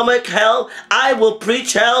can't stomach hell, I will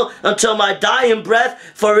preach hell until my dying breath,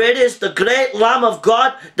 for it is the great Lamb of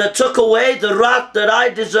God that took away the wrath that I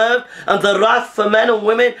deserve, and the wrath for men and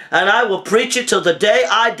women, and I will preach it till the day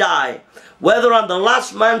I die. Whether I'm the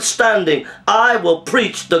last man standing, I will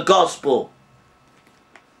preach the gospel.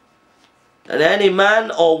 And any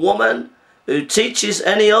man or woman who teaches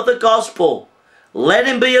any other gospel, let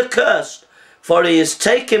him be accursed, for he is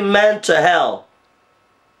taking men to hell.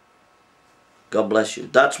 God bless you.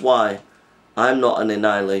 That's why I'm not an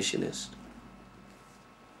annihilationist.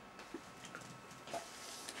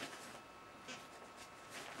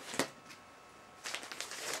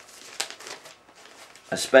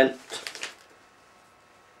 I spent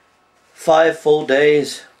 5 full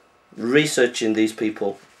days researching these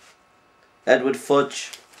people. Edward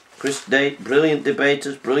Fudge, Chris Date, brilliant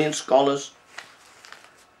debaters, brilliant scholars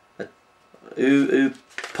who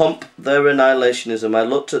pump their annihilationism. I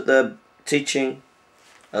looked at their teaching.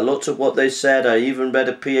 I looked at what they said. I even read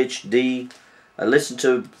a PhD. I listened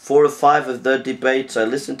to 4 or 5 of their debates. I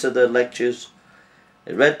listened to their lectures.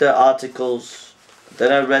 I read their articles.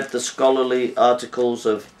 Then I read the scholarly articles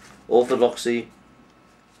of orthodoxy.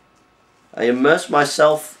 I immersed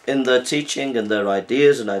myself in their teaching and their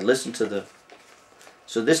ideas, and I listened to them.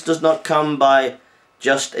 So this does not come by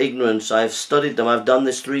just ignorance. I've studied them. I've done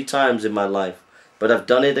this 3 times in my life. But I've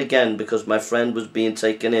done it again because my friend was being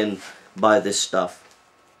taken in by this stuff.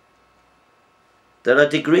 There are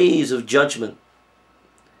degrees of judgment.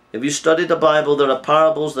 If you study the Bible, there are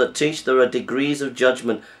parables that teach there are degrees of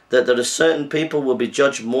judgment, that there are certain people will be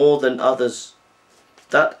judged more than others.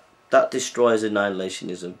 That destroys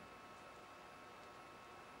annihilationism.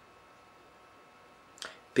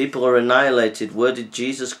 People are annihilated. Where did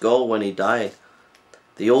Jesus go when he died?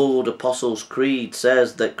 The old Apostles' Creed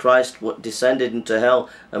says that Christ descended into hell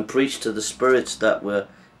and preached to the spirits that were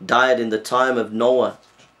died in the time of Noah.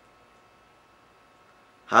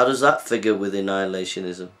 How does that figure with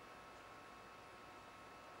annihilationism?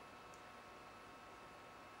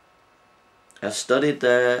 I studied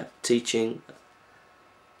their teaching,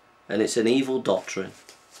 and it's an evil doctrine.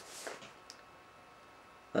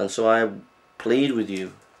 And so I plead with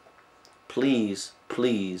you, please,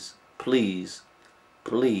 please, please,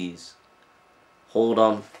 please, hold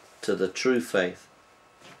on to the true faith.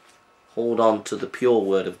 Hold on to the pure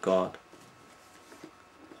word of God.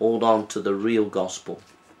 Hold on to the real gospel.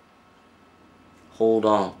 Hold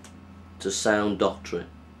on to sound doctrine.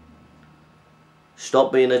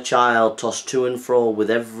 Stop being a child tossed to and fro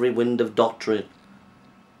with every wind of doctrine,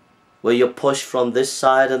 where you're pushed from this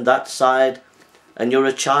side and that side, and you're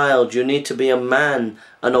a child. You need to be a man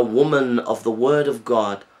and a woman of the Word of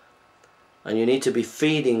God, and you need to be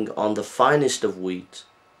feeding on the finest of wheat.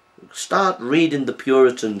 Start reading the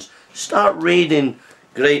Puritans. Start reading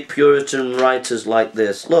great Puritan writers like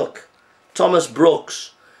this. Look, Thomas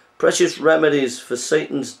Brooks, Precious Remedies for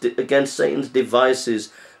against Satan's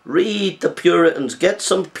Devices. Read the Puritans. Get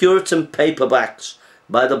some Puritan paperbacks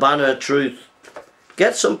by the Banner of Truth.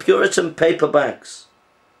 Get some Puritan paperbacks.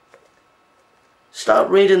 Start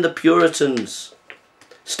reading the Puritans.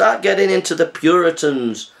 Start getting into the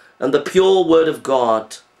Puritans and the pure Word of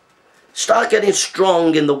God. Start getting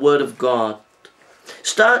strong in the Word of God.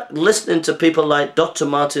 Start listening to people like Dr.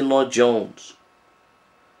 Martin Lloyd-Jones.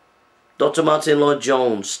 Dr. Martin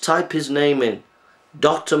Lloyd-Jones. Type his name in.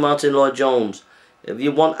 Dr. Martin Lloyd-Jones. If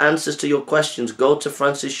you want answers to your questions, go to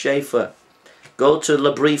Francis Schaeffer. Go to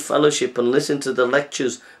L'Abri Fellowship and listen to the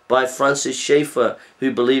lectures by Francis Schaeffer,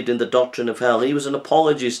 who believed in the doctrine of hell. He was an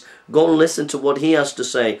apologist. Go and listen to what he has to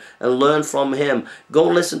say and learn from him. Go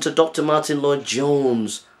and listen to Dr. Martin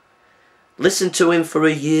Lloyd-Jones. Listen to him for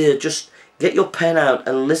a year. Just get your pen out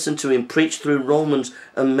and listen to him preach through Romans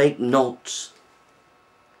and make notes.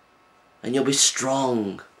 And you'll be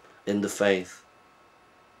strong in the faith.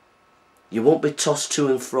 You won't be tossed to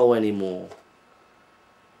and fro anymore.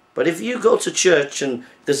 But if you go to church and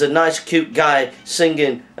there's a nice cute guy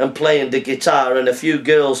singing and playing the guitar and a few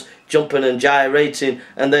girls jumping and gyrating,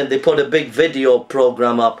 and then they put a big video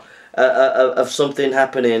program up of something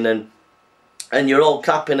happening, and you're all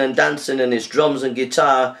clapping and dancing and it's drums and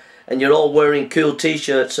guitar, and you're all wearing cool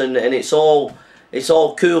t-shirts and it's all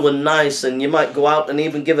cool and nice, and you might go out and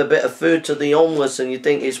even give a bit of food to the homeless and you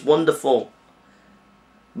think it's wonderful.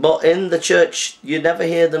 But in the church, you never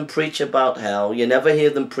hear them preach about hell. You never hear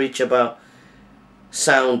them preach about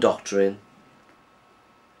sound doctrine.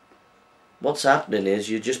 What's happening is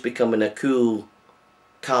you're just becoming a cool,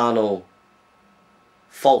 carnal,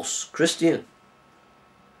 false Christian.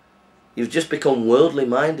 You've just become worldly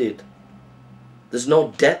minded. There's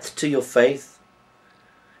no depth to your faith.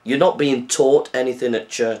 You're not being taught anything at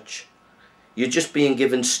church. You're just being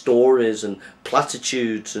given stories and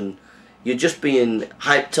platitudes, and you're just being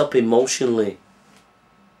hyped up emotionally.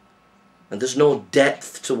 And there's no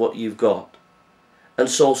depth to what you've got. And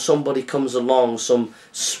so somebody comes along, some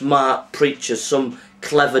smart preacher, some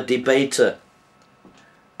clever debater,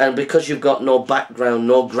 and because you've got no background,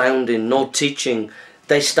 no grounding, no teaching,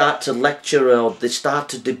 they start to lecture or they start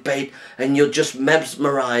to debate, and you're just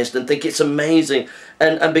mesmerized and think it's amazing.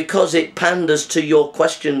 And because it panders to your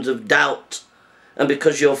questions of doubt, and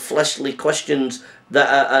because your fleshly questions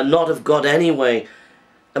that are not of God anyway,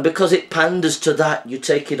 and because it panders to that, you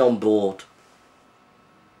take it on board.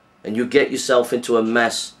 And you get yourself into a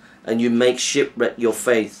mess, and you make shipwreck your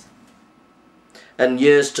faith. And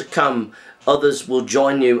years to come, others will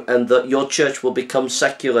join you, and that your church will become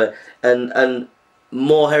secular, and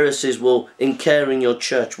more heresies will incur in your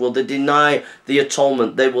church. Will they deny the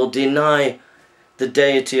atonement? They will deny the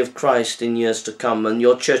deity of Christ in years to come, and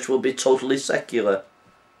your church will be totally secular.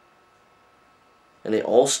 And it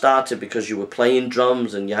all started because you were playing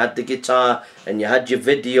drums and you had the guitar and you had your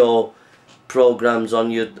video programs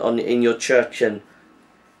in your church,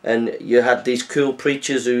 and you had these cool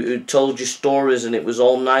preachers who told you stories, and it was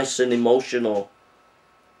all nice and emotional.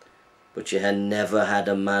 But you had never had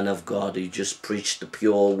a man of God who just preached the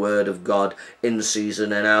pure word of God in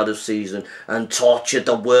season and out of season, and taught you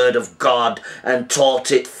the word of God, and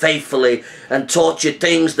taught it faithfully, and taught you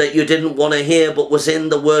things that you didn't want to hear but was in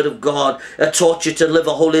the word of God, and taught you to live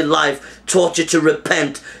a holy life, taught you to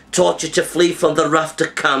repent, taught you to flee from the wrath to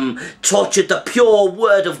come, taught you the pure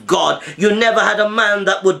word of God. You never had a man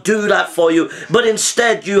that would do that for you, but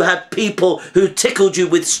instead you had people who tickled you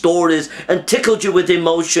with stories, and tickled you with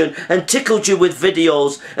emotion, and tickled you with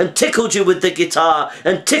videos, and tickled you with the guitar,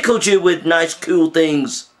 and tickled you with nice cool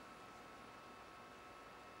things.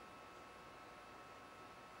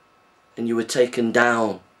 And you were taken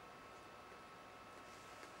down.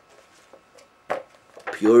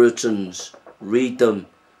 Puritans, read them.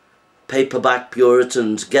 Paperback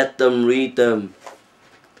Puritans, get them, read them.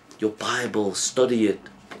 Your Bible, study it.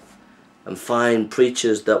 And find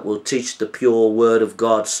preachers that will teach the pure word of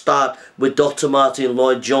God. Start with Dr. Martin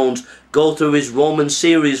Lloyd-Jones. Go through his Roman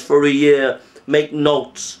series for a year. Make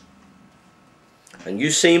notes. And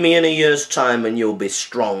you see me in a year's time and you'll be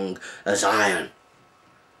strong as iron.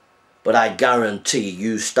 But I guarantee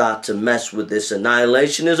you start to mess with this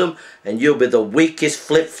annihilationism and you'll be the weakest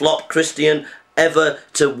flip-flop Christian ever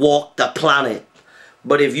to walk the planet.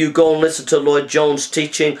 But if you go and listen to Lloyd-Jones'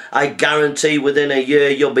 teaching, I guarantee within a year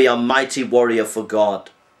you'll be a mighty warrior for God.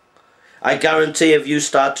 I guarantee if you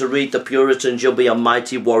start to read the Puritans, you'll be a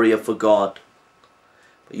mighty warrior for God.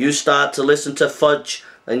 But you start to listen to Fudge,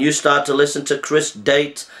 and you start to listen to Chris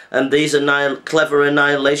Date, and these clever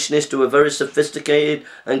annihilationists who are very sophisticated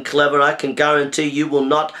and clever, I can guarantee you will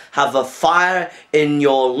not have a fire in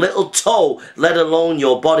your little toe, let alone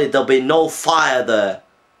your body. There'll be no fire there.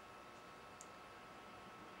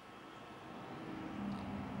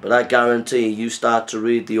 But I guarantee you start to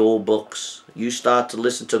read the old books, you start to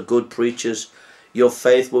listen to good preachers, your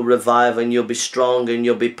faith will revive, and you'll be strong, and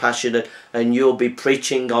you'll be passionate, and you'll be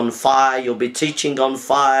preaching on fire, you'll be teaching on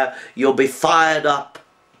fire, you'll be fired up,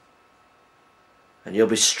 and you'll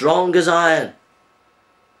be strong as iron.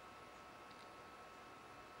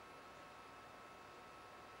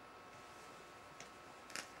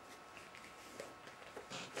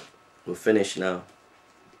 We're finished now.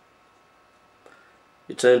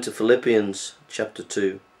 You turn to Philippians chapter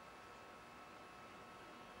 2.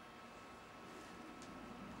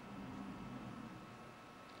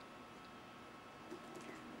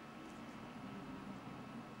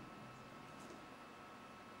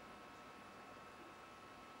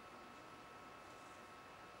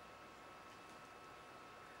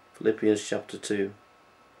 Philippians chapter 2.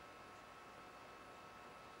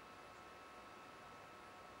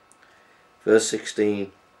 Verse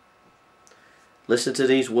 16. Listen to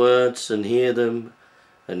these words and hear them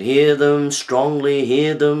strongly,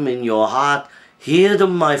 hear them in your heart, hear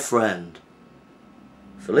them, my friend.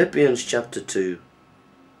 Philippians chapter 2.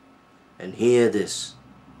 And hear this.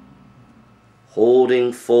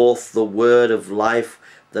 Holding forth the word of life,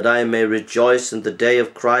 that I may rejoice in the day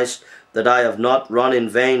of Christ, that I have not run in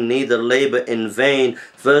vain, neither labor in vain.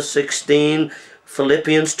 Verse 16,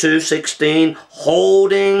 Philippians 2:16,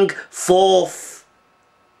 holding forth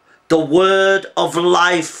the word of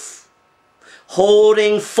life.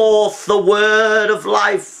 Holding forth the word of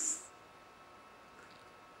life.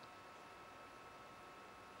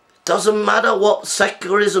 It doesn't matter what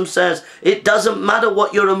secularism says. It doesn't matter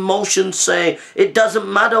what your emotions say. It doesn't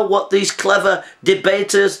matter what these clever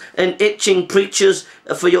debaters and itching preachers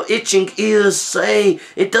for your itching ears say.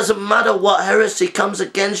 It doesn't matter what heresy comes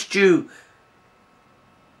against you.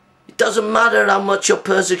 It doesn't matter how much you're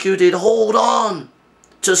persecuted. Hold on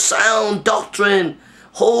to sound doctrine.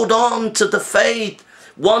 Hold on to the faith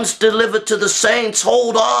once delivered to the saints.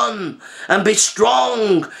 Hold on and be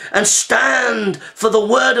strong and stand for the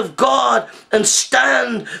word of God and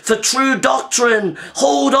stand for true doctrine.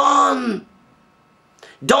 Hold on.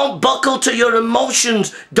 Don't buckle to your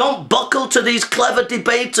emotions. Don't buckle to these clever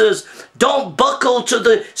debaters. Don't buckle to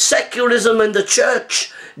the secularism in the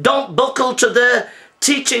church. Don't buckle to their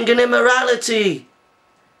teaching and immorality.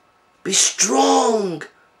 Be strong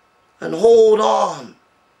and hold on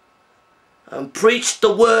and preach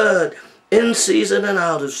the word in season and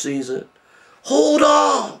out of season. Hold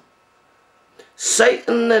on.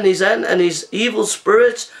 Satan and his evil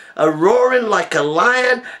spirits are roaring like a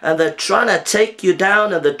lion, and they're trying to take you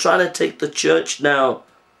down, and they're trying to take the church now.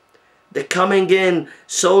 They're coming in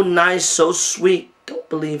so nice, so sweet. Don't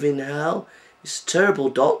believe in hell. It's terrible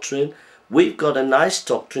doctrine. We've got a nice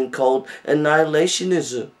doctrine called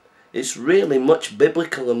annihilationism. It's really much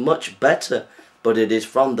biblical and much better, but it is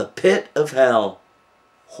from the pit of hell.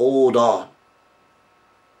 Hold on.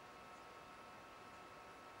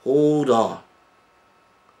 Hold on.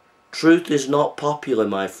 Truth is not popular,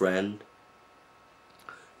 my friend.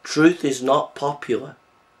 Truth is not popular.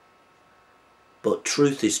 But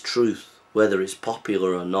truth is truth, whether it's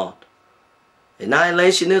popular or not.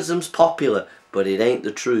 Annihilationism's popular, but it ain't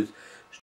the truth.